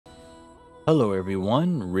Hello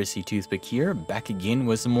everyone, Rissy Toothpick here, back again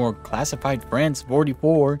with some more Classified France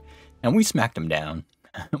 44, and we smacked him down.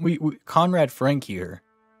 Conrad Frank here,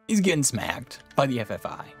 he's getting smacked by the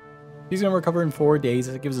FFI. He's gonna recover in 4 days.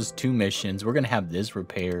 That gives us 2 missions. We're gonna have this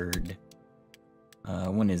repaired.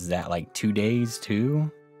 When is that? Like 2 days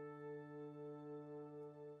too?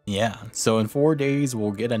 Yeah, so in 4 days we'll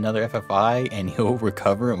get another FFI and he'll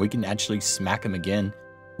recover and we can actually smack him again.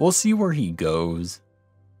 We'll see where he goes.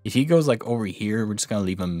 If he goes like over here, we're just gonna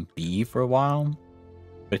leave him be for a while.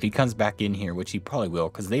 But if he comes back in here, which he probably will,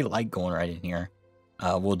 because they like going right in here,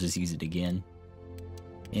 we'll just use it again.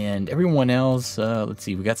 And everyone else, let's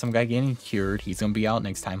see, we got some guy getting cured. He's gonna be out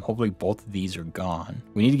next time. Hopefully both of these are gone.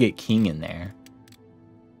 We need to get King in there.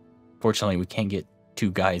 Fortunately, we can't get 2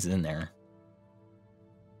 guys in there.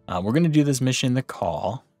 We're gonna do this mission, The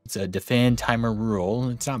Call. It's a defend timer rule.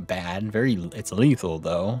 It's not bad. It's lethal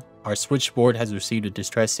though. Our switchboard has received a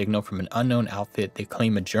distress signal from an unknown outfit. They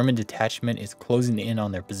claim a German detachment is closing in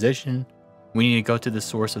on their position. We need to go to the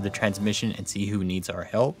source of the transmission and see who needs our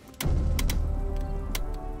help.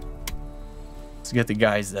 Let's get the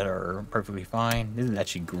guys that are perfectly fine. This is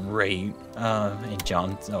actually great. And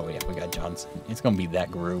Johnson. Oh yeah, we got Johnson. It's gonna be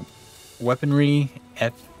that group. Weaponry,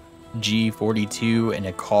 FG-42 and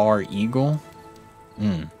a car Eagle.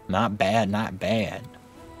 Not bad, not bad.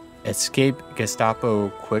 Escape Gestapo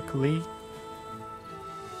quickly.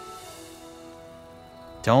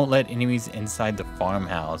 Don't let enemies inside the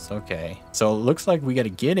farmhouse. Okay, so it looks like we got to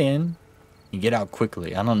get in and get out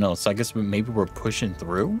quickly. I don't know, so I guess maybe we're pushing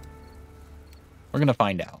through. We're gonna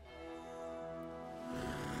find out.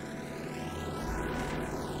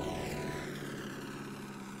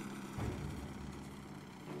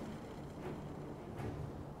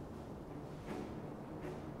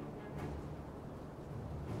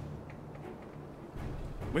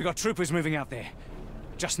 We got troopers moving out there.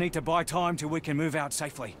 Just need to buy time till we can move out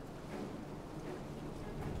safely.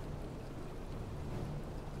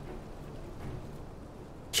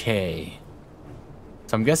 Okay.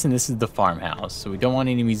 So I'm guessing this is the farmhouse, so we don't want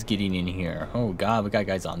enemies getting in here. Oh god, we got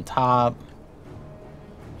guys on top.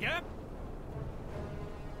 Yep.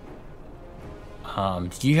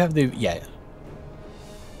 Do you have the... yeah.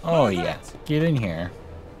 Oh yeah, get in here.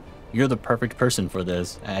 You're the perfect person for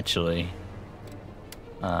this, actually.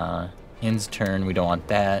 Him's turn, we don't want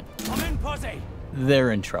that. I'm in posse.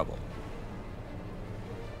 They're in trouble.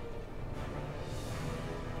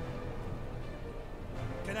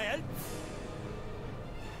 Can I help?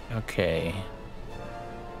 Okay.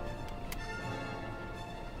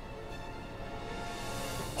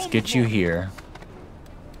 Let's get you here.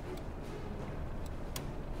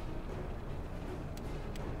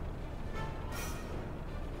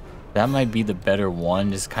 That might be the better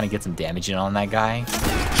one, just kind of get some damage in on that guy.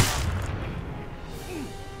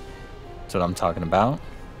 That's what I'm talking about.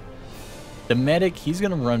 The medic, he's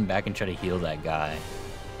gonna run back and try to heal that guy.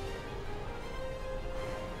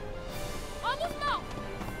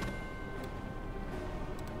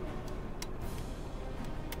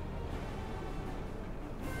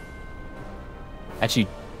 Actually,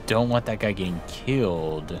 don't want that guy getting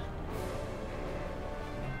killed.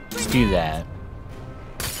 Let's do that.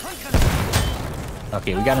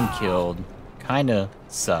 Okay, we got him killed. Kinda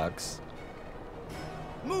sucks.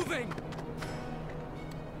 Moving.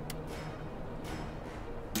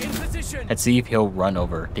 In position. Let's see if he'll run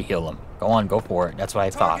over to heal him. Go on, go for it. That's what I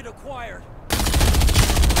thought. Target acquired.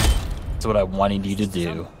 That's what I wanted you to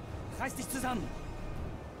do.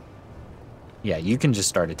 Yeah, you can just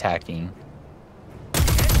start attacking.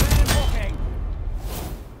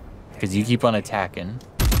 Because you keep on attacking.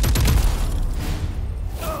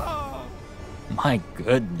 My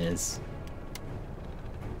goodness.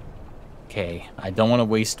 Okay, I don't want to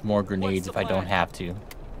waste more grenades if I don't have to.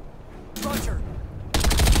 Roger.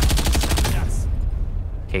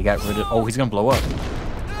 Okay, got rid of... oh, he's gonna blow up.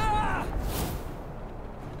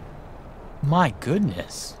 My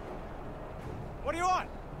goodness. What do you want?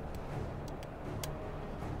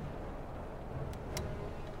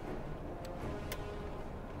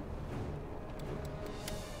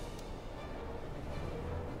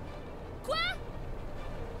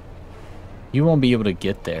 You won't be able to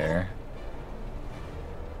get there.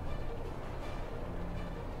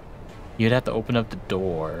 You'd have to open up the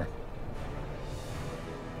door.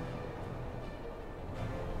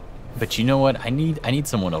 But you know what? I need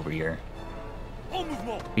someone over here.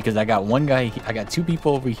 Because I got one guy, I got 2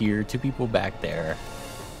 people over here, 2 people back there.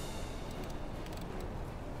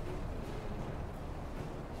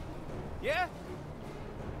 Yeah?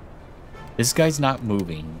 This guy's not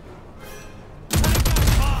moving.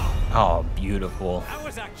 Oh, beautiful. That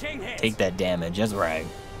was a king hit. Take that damage. That's right.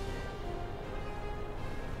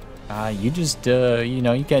 You just, you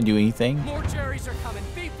know, you can't do anything. More Jerry's are coming.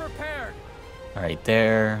 Be prepared. All right,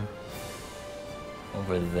 there.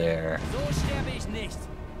 Over there. So sterbe ich nicht.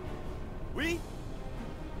 Oui?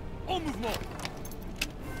 En mouvement.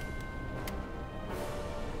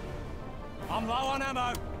 I'm low on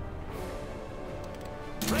ammo.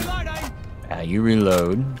 Reloading. You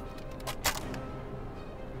reload.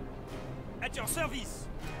 At your service.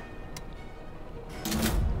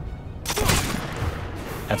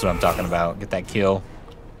 That's what I'm talking about. Get that kill.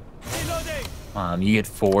 Reloading. You get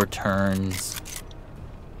 4 turns.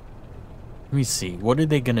 Let me see. What are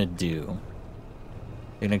they gonna do?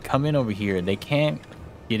 They're gonna come in over here. They can't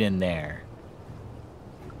get in there.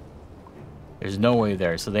 There's no way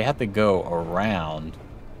there. So they have to go around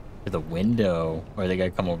to the window, or they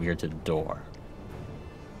gotta come over here to the door.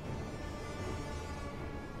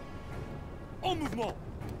 En mouvement.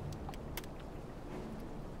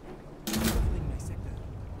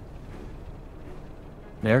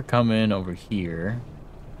 They're coming over here.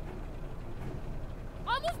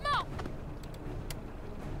 En mouvement.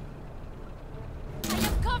 I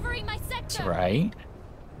am covering my That's sector. right.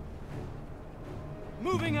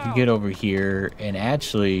 Moving You out. get over here and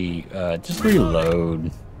actually just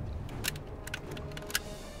reload.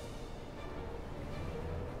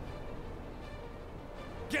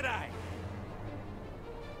 G'day.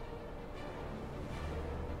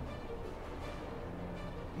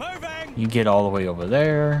 Moving. You get all the way over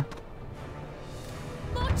there.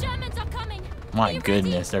 More Germans are coming. My Are you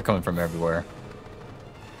goodness, they're coming from everywhere.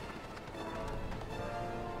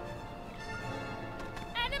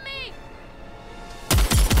 ready? Enemy.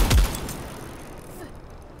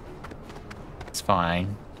 It's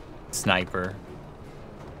fine. Sniper.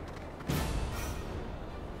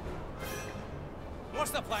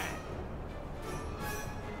 What's the plan?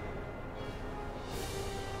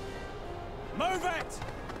 Move it.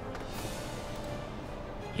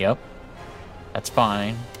 Yep. That's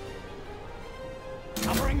fine.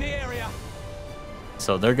 Covering the area.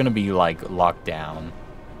 So they're gonna be like locked down.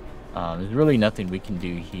 There's really nothing we can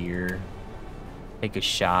do here. Take a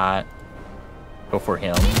shot. Go for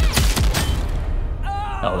him.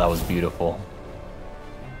 Oh, that was beautiful.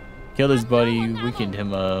 Killed his buddy, weakened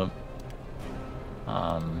him up.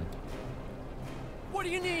 What do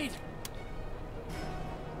you need?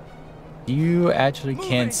 You actually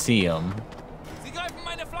can't see him. Sie greifen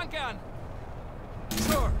meine Flanke an.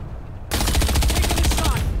 Sure. Taking a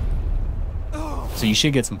shot. Oh, So you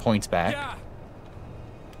should get some points back.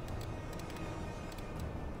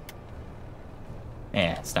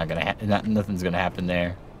 yeah. It's not gonna nothing's gonna happen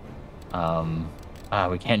there.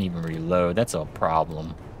 We can't even reload. That's a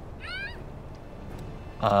problem.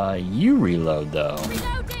 You reload though.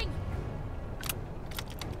 Reloading.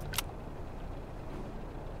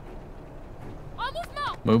 En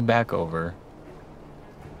mouvement. Move back over.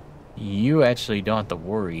 You actually don't have to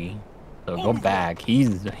worry. So go back.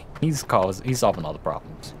 He's solving all the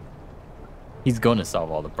problems. He's going to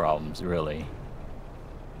solve all the problems, really.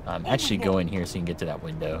 Actually go in here so you can get to that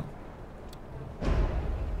window.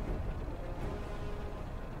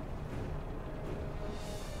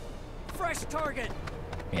 Fresh target.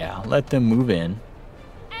 Yeah, let them move in.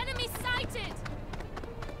 Enemy sighted.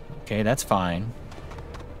 Okay, that's fine.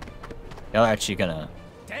 They're actually gonna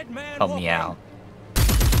Dead man. help me walking. out.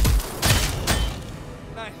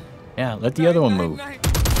 Nein. Yeah, let the other one Nein, move. nein.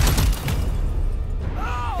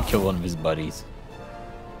 Kill one of his buddies.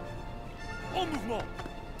 En mouvement.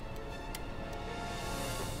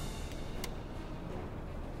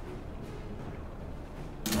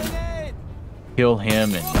 Grenade. Kill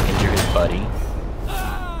him and injure his buddy.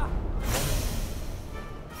 Ah!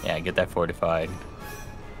 Yeah, get that fortified.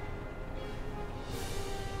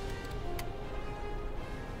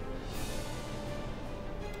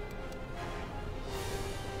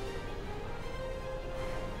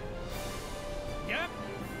 Yep.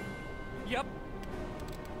 Yep.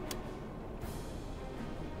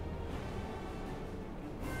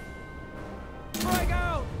 Frag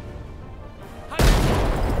out.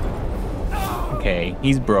 Okay,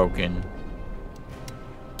 he's broken.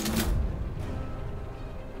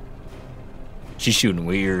 She's shooting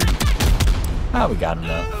weird. Ah, we got him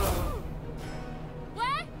though.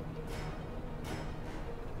 Where?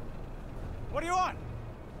 What do you want?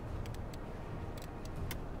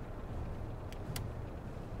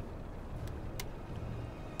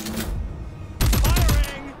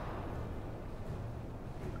 Firing.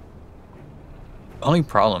 Only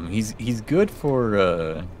problem, he's good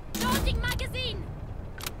for Loading magazine.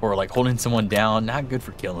 like holding someone down, not good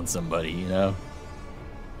for killing somebody, you know?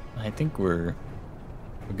 I think we're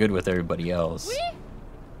good with everybody else. Oui.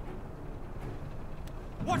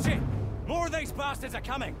 Watch it! More of these bastards are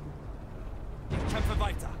coming! Ich kämpfe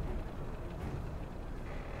weiter.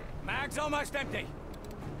 Mag's almost empty.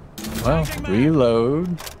 Well,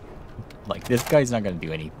 reload. Like, this guy's not gonna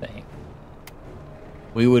do anything.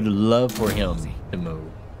 We would love for him to move.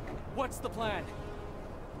 What's the plan?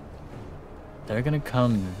 They're gonna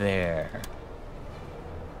come there.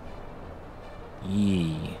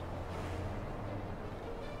 Yee.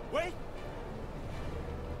 Wait!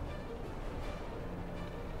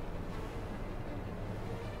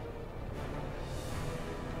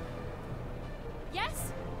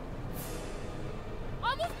 Yes?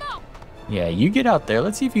 En mouvement! Yeah, you get out there.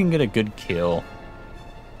 Let's see if you can get a good kill.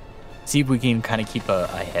 See if we can kind of keep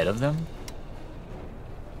ahead of them.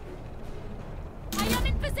 I am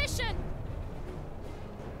in position!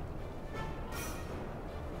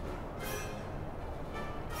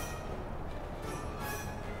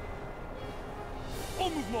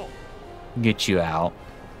 En mouvement! Get you out.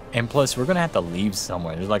 And plus, we're gonna have to leave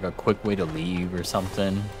somewhere. There's like a quick way to leave or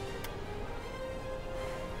something.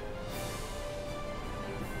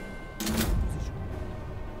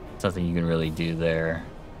 Something you can really do there.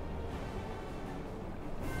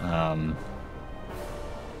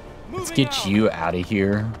 Let's get you out of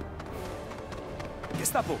here.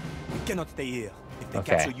 Gestapo, we cannot stay here. If they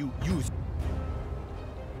Okay. capture you, use.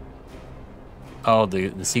 Oh,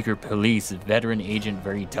 the secret police, veteran agent,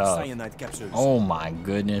 very tough. Cyanide capsules. Oh my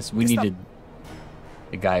goodness, we needed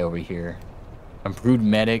the guy over here. Improved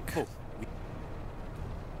medic, Oh, we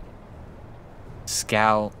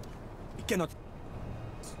scout, cannot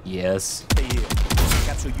yes. stay here. If they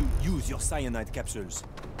capture you, use your cyanide capsules.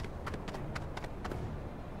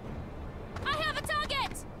 I have a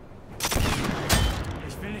target!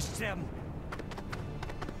 Ich finished them.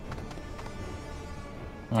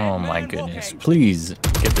 Oh my man goodness, walking. please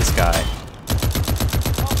get this guy.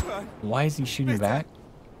 Okay. Why is he shooting back?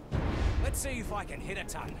 Let's see if I can hit a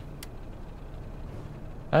ton.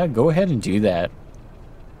 Go ahead and do that.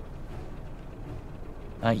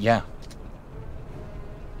 Yeah.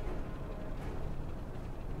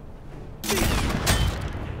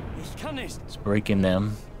 Ich kann nicht. It's breaking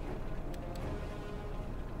them.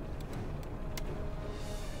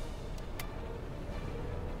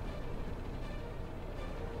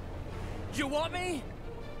 You want me?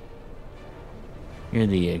 You're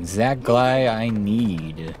the exact guy I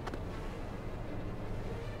need.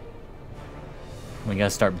 We gotta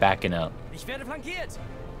start backing up. Ich werde flankiert.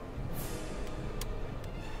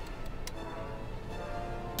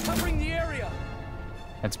 Covering the area.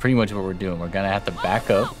 That's pretty much what we're doing. We're gonna have to back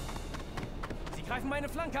up. Sie greifen meine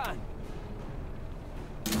Flanke an.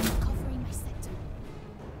 Covering my sector.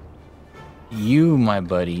 You, my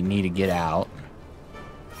buddy, need to get out.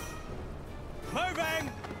 Moving!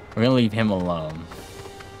 We're gonna leave him alone.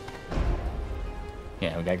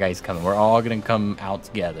 Yeah, we got guys coming. We're all gonna come out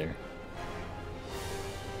together.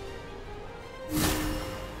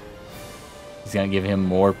 He's gonna give him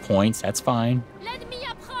more points. That's fine. L'ennemi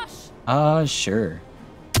approche! Sure.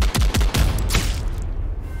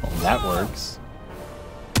 Well, that works.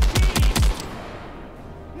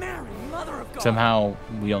 Mary, mother of God. Somehow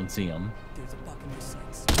we don't see him. There's a bug in your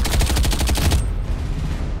sense.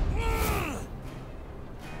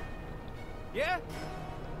 Yeah?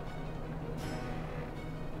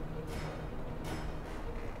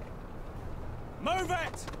 Move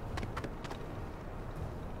it!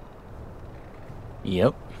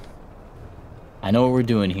 Yep. I know what we're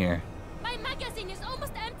doing here. My magazine is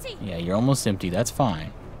almost empty! Yeah, you're almost empty. That's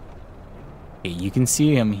fine. Okay, you can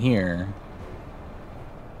see him here.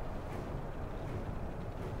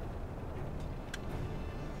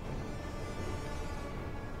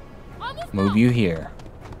 En mouvement! Move you here.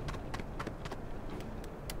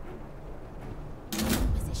 In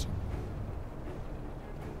position.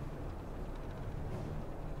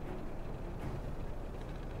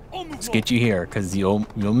 En Let's mouvement! get you here, cause you'll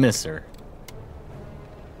miss her.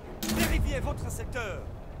 Vérifiez votre secteur.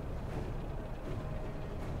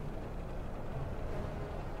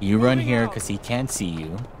 You run here cause he can't see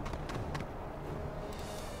you.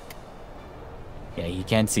 Yeah, he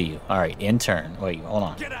can't see you. Alright, in turn. Wait, hold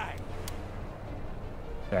on. G'day!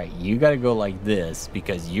 Alright, you gotta go like this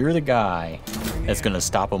because you're the guy that's gonna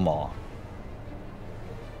stop them all.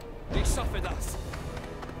 Ich schaffe das.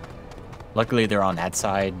 Luckily, they're on that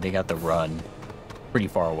side. They got the run pretty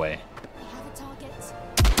far away. We have a target.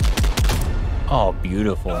 Oh,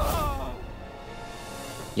 beautiful.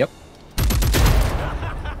 Yep.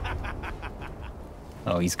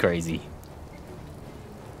 Oh, he's crazy.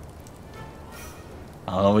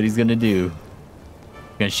 I don't know what he's gonna do.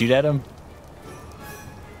 Gonna shoot at him?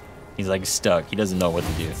 He's like stuck. He doesn't know what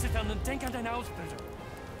to do. Sit down und denk an deine Ausbildung.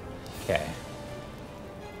 Okay.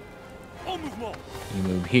 En mouvement. You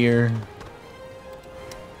move here.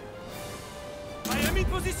 I am in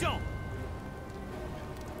position.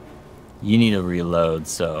 You need to reload,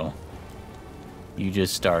 so you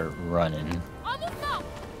just start running. En mouvement.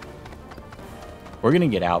 We're gonna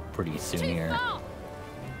get out pretty soon Too here. far.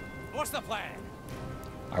 What's the plan?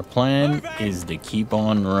 Our plan is to keep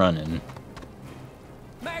on running.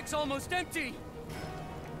 Mag's almost empty.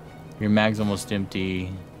 Your mag's almost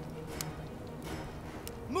empty.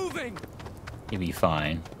 Moving. You'll be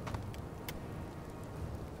fine.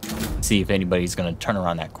 See if anybody's gonna turn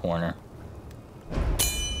around that corner.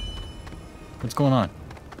 What's going on?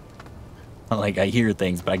 Like, I hear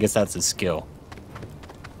things, but I guess that's a skill.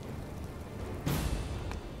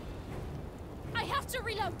 I have to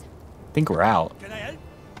reload. I think we're out. Can I help?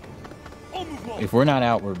 En mouvement. If we're not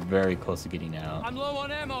out, we're very close to getting out. I'm low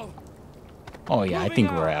on ammo. Oh yeah, I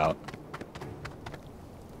think we're out.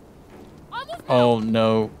 En mouvement. Oh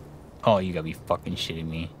no. Oh, you gotta be fucking shitting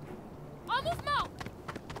me. En mouvement.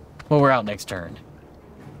 Well, we're out next turn.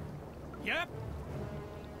 Yep.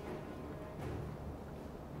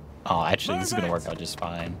 Oh, actually, this is gonna work out just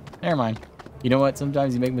fine. Never mind. You know what?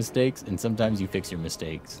 Sometimes you make mistakes, and sometimes you fix your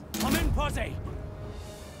mistakes. I'm in posse.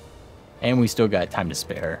 And we still got time to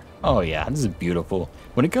spare. Oh yeah, this is beautiful.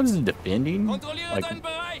 When it comes to defending, Kontrolliere like, deinen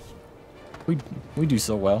Bereich. we do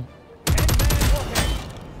so well.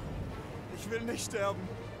 Ich will nicht sterben.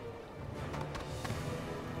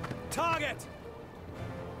 Target.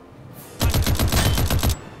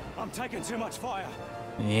 I'm taking too much fire.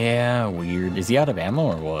 Yeah, weird. Is he out of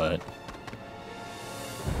ammo or what?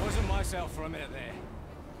 Wasn't myself for a minute there.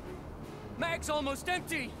 Mag's almost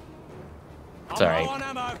empty. It's I'm alright. low on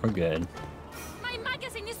ammo. We're good. My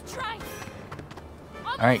magazine is dry. En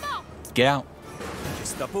Alright, mouvement. get out.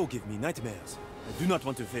 Gestapo give me nightmares. I do not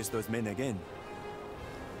want to face those men again.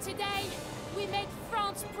 Today, we made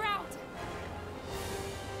France proud.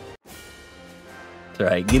 It's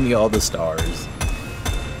alright, give me all the stars.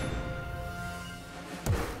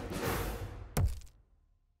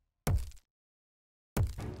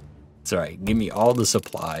 It's alright, give me all the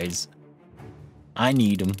supplies. I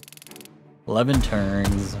need them. 11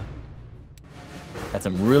 turns. Got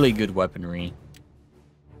some really good weaponry.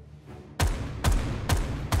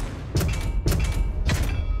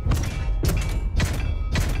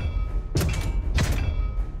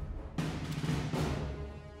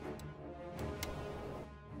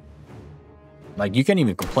 Like, you can't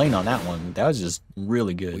even complain on that one. That was just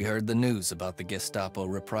really good. We heard the news about the Gestapo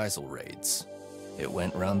reprisal raids. It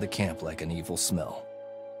went round the camp like an evil smell.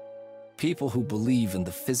 People who believe in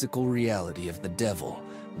the physical reality of the devil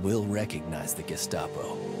will recognize the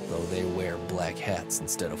Gestapo, though they wear black hats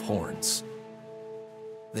instead of horns.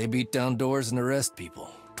 They beat down doors and arrest people,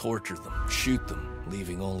 torture them, shoot them,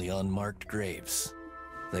 leaving only unmarked graves.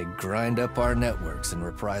 They grind up our networks in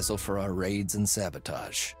reprisal for our raids and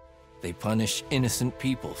sabotage. They punish innocent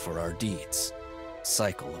people for our deeds.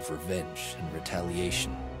 Cycle of revenge and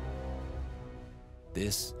retaliation.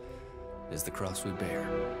 This is the cross we bear.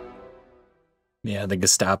 Yeah, the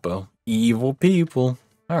Gestapo. Evil people.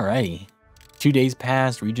 Alrighty. 2 days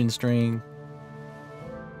passed, region strength.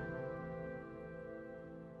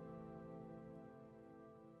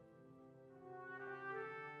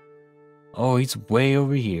 Oh, he's way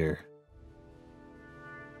over here.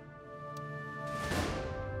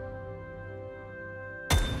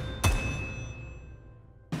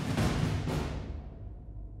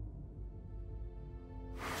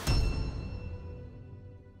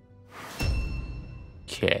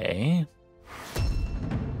 Okay.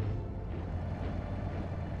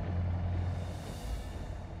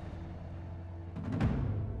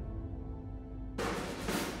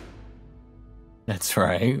 That's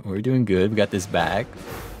right. We're doing good. We got this back.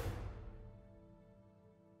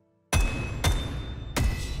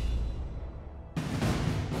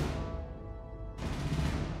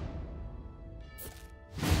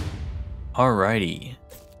 Alrighty.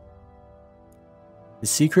 The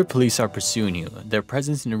secret police are pursuing you. Their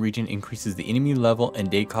presence in the region increases the enemy level and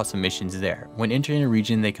day cost of missions there. When entering a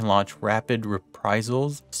region, they can launch rapid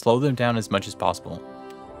reprisals. Slow them down as much as possible.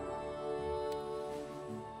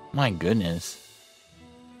 My goodness.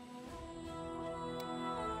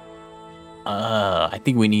 I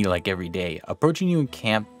think we need like every day. Approaching you in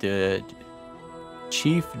camp, the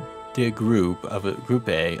chief de group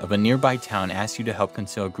A of a nearby town asks you to help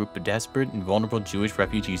conceal a group of desperate and vulnerable Jewish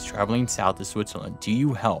refugees traveling south to Switzerland. Do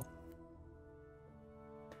you help?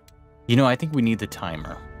 You know, I think we need the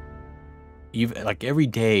timer. Even like every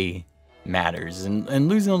day matters, and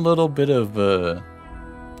losing a little bit of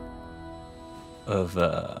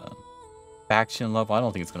faction level, I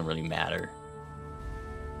don't think it's going to really matter.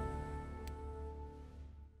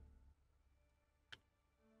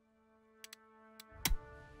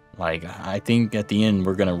 Like, I think at the end,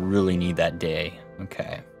 we're going to really need that day.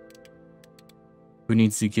 Okay. Who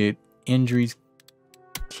needs to get injuries?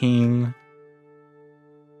 King.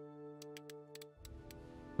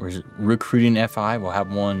 We're recruiting FI. We'll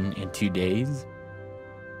have one in 2 days.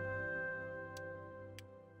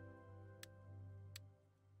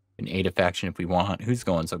 An Ada faction if we want. Who's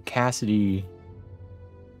going? So Cassidy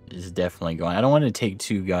is definitely going. I don't want to take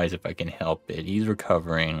 2 guys if I can help it. He's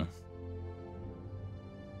recovering.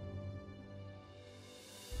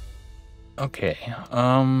 Okay.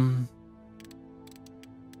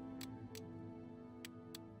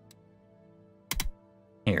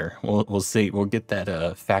 Here, we'll see. We'll get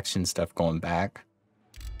that faction stuff going back.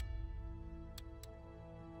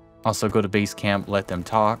 Also go to base camp, let them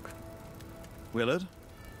talk. Willard,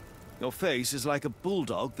 your face is like a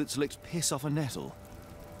bulldog that's licked piss off a nettle.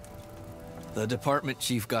 The department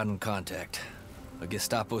chief got in contact. A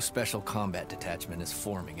Gestapo special combat detachment is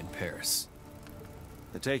forming in Paris.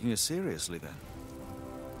 They're taking us seriously then.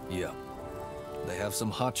 Yeah. They have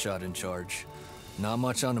some hotshot in charge. Not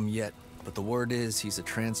much on him yet, but the word is he's a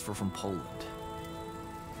transfer from Poland.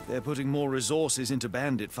 They're putting more resources into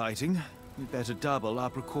bandit fighting. We'd better double our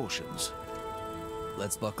precautions.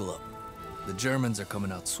 Let's buckle up. The Germans are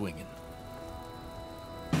coming out swinging.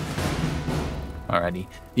 Alrighty.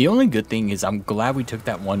 The only good thing is I'm glad we took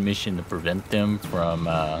that one mission to prevent them from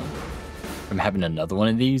having another one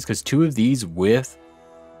of these, because 2 of these with,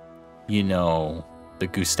 you know, the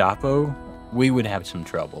Gestapo, we would have some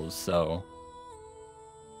troubles. So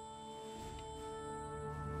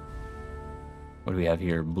what do we have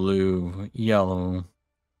here? Blue, yellow.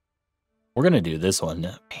 We're gonna do this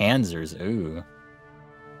one. Panzers. Ooh.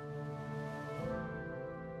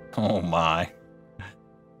 Oh my.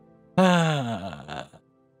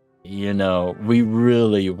 You know, we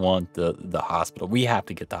really want the hospital. We have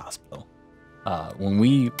to get the hospital. When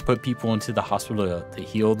we put people into the hospital to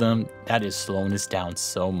heal them, that is slowing us down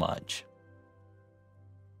so much.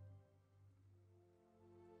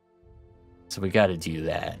 So we got to do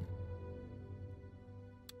that.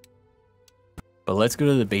 But let's go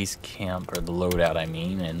to the base camp, or the loadout, I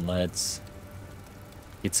mean, and let's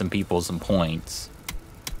get some people some points.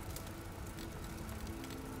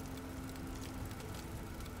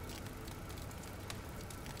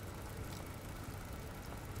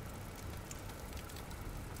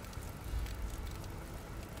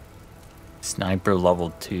 Sniper level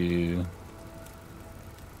 2.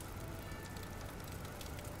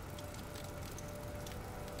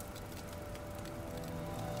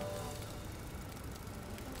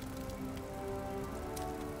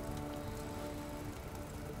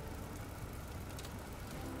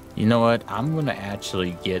 You know what? I'm going to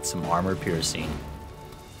actually get some armor piercing,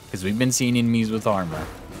 because we've been seeing enemies with armor.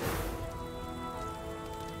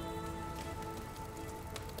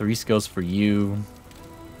 3 skills for you.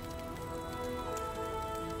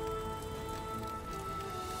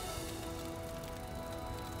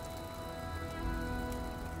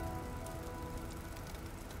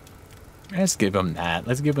 Let's give him that.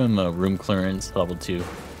 Let's give him a room clearance level 2.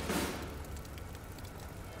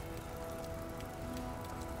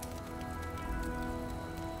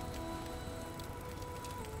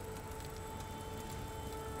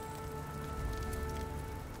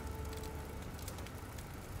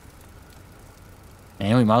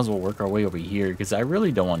 And we might as well work our way over here, because I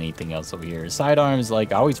really don't want anything else over here. Sidearms,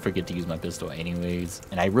 like, I always forget to use my pistol anyways.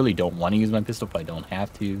 And I really don't want to use my pistol if I don't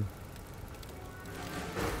have to.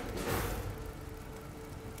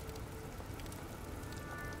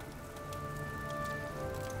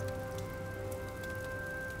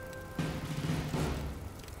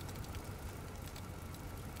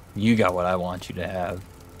 You got what I want you to have.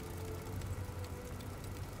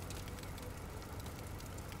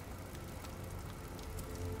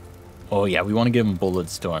 Oh yeah, we want to give him Bullet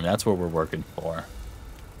Storm. That's what we're working for.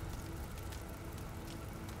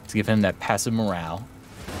 Let's give him that passive morale.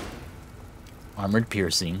 Armored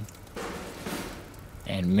piercing.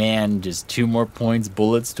 And man, just 2 more points,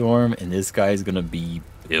 Bullet Storm, and this guy's gonna be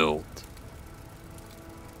built.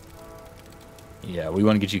 Yeah, we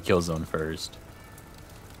want to get you kill zone first.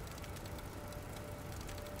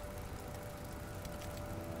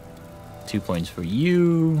 Two points for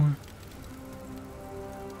you.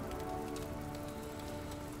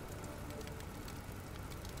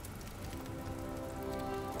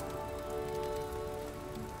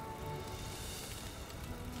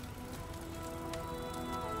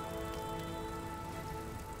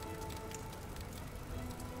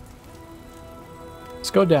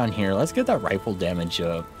 Let's go down here. Let's get that rifle damage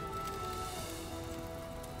up.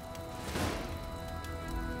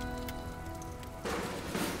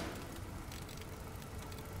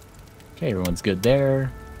 Okay, everyone's good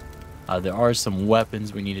there. There are some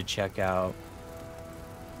weapons we need to check out.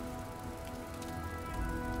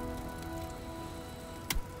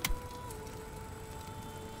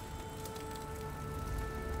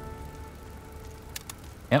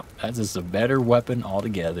 Yep, that's just a better weapon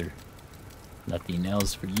altogether. Nothing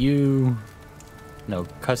else for you. No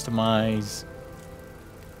customize.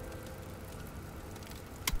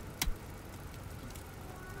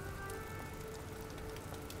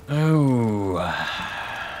 Oh.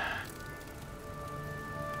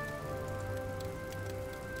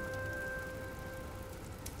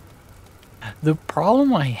 The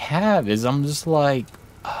problem I have is I'm just like,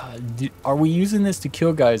 are we using this to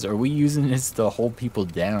kill guys? Or are we using this to hold people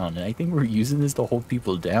down? And I think we're using this to hold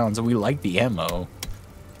people down, so we like the ammo.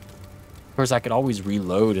 Of course, I could always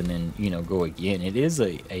reload and then, you know, go again. It is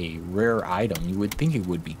a rare item. You would think it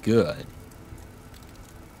would be good.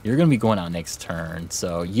 You're going to be going out next turn,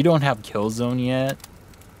 so you don't have kill zone yet,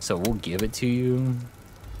 so we'll give it to you.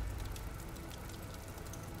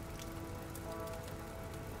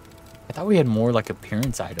 I thought we had more like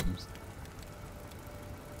appearance items.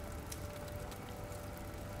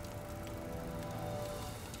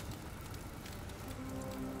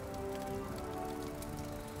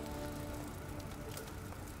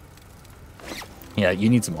 Yeah, you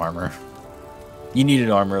need some armor. You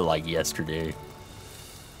needed armor like yesterday.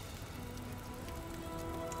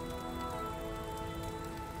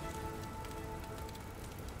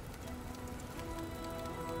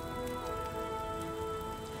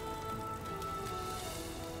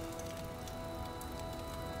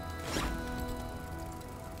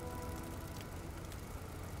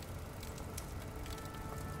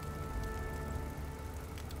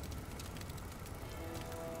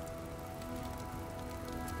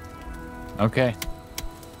 Okay.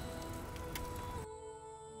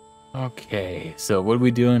 Okay, so what are we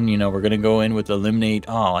doing? You know, we're gonna go in with eliminate.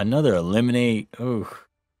 Oh, another eliminate. Oh,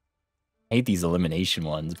 I hate these elimination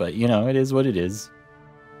ones, but you know, it is what it is.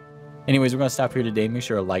 Anyways, we're gonna stop here today. Make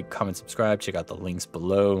sure to like, comment, subscribe. Check out the links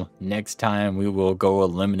below. Next time, we will go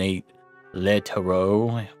eliminate Le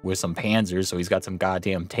Taureau with some panzers. So he's got some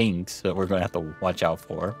goddamn tanks that we're gonna have to watch out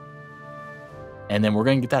for. And then we're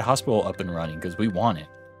gonna get that hospital up and running because we want it.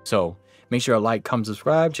 So make sure to like, comment,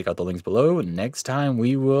 subscribe, check out the links below, and next time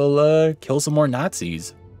we will kill some more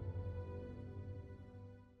Nazis.